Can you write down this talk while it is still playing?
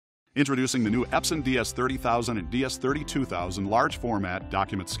Introducing the new Epson DS 30000 and DS 32000 large format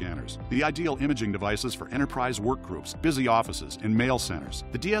document scanners, the ideal imaging devices for enterprise work groups, busy offices, and mail centers.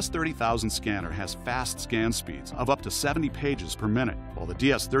 The DS 30000 scanner has fast scan speeds of up to 70 pages per minute, while the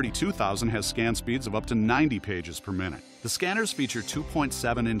DS 32000 has scan speeds of up to 90 pages per minute. The scanners feature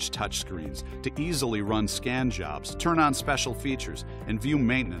 2.7-inch touchscreens to easily run scan jobs, turn on special features, and view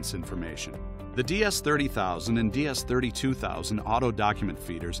maintenance information. The DS 30000 and DS 32000 auto document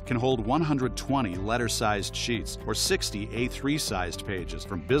feeders can hold 120 letter-sized sheets or 60 A3-sized pages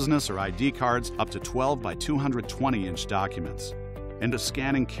from business or ID cards up to 12 by 220-inch documents, and a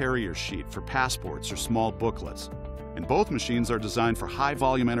scanning carrier sheet for passports or small booklets. And both machines are designed for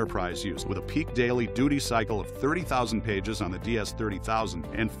high-volume enterprise use with a peak daily duty cycle of 30,000 pages on the DS 30000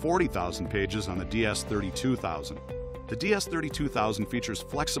 and 40,000 pages on the DS 32000. The DS 32000 features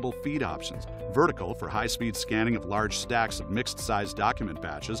flexible feed options, vertical for high-speed scanning of large stacks of mixed-size document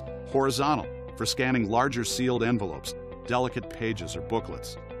batches, horizontal for scanning larger sealed envelopes, delicate pages or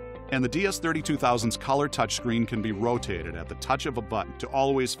booklets. And the DS 32000's color touchscreen can be rotated at the touch of a button to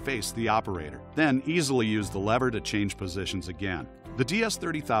always face the operator, then easily use the lever to change positions again. The DS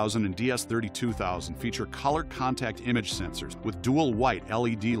 30000 and DS 32000 feature color contact image sensors with dual white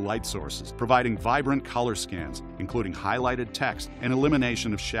LED light sources, providing vibrant color scans, including highlighted text and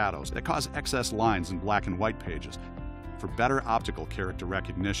elimination of shadows that cause excess lines in black and white pages for better optical character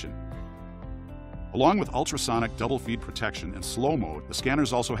recognition. Along with ultrasonic double feed protection and slow mode, the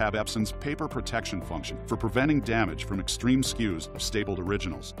scanners also have Epson's paper protection function for preventing damage from extreme skews of stapled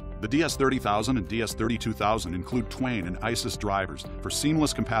originals. The DS 30000 and DS 32000 include Twain and ISIS drivers for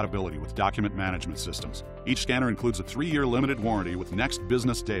seamless compatibility with document management systems. Each scanner includes a 3-year limited warranty with next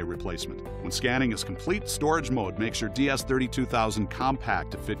business day replacement. When scanning is complete, storage mode makes your DS 32000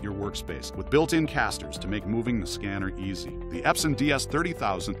 compact to fit your workspace, with built-in casters to make moving the scanner easy. The Epson DS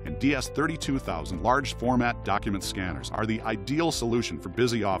 30000 and DS 32000 large format document scanners are the ideal solution for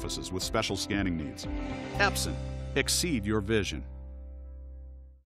busy offices with special scanning needs. Epson, exceed your vision.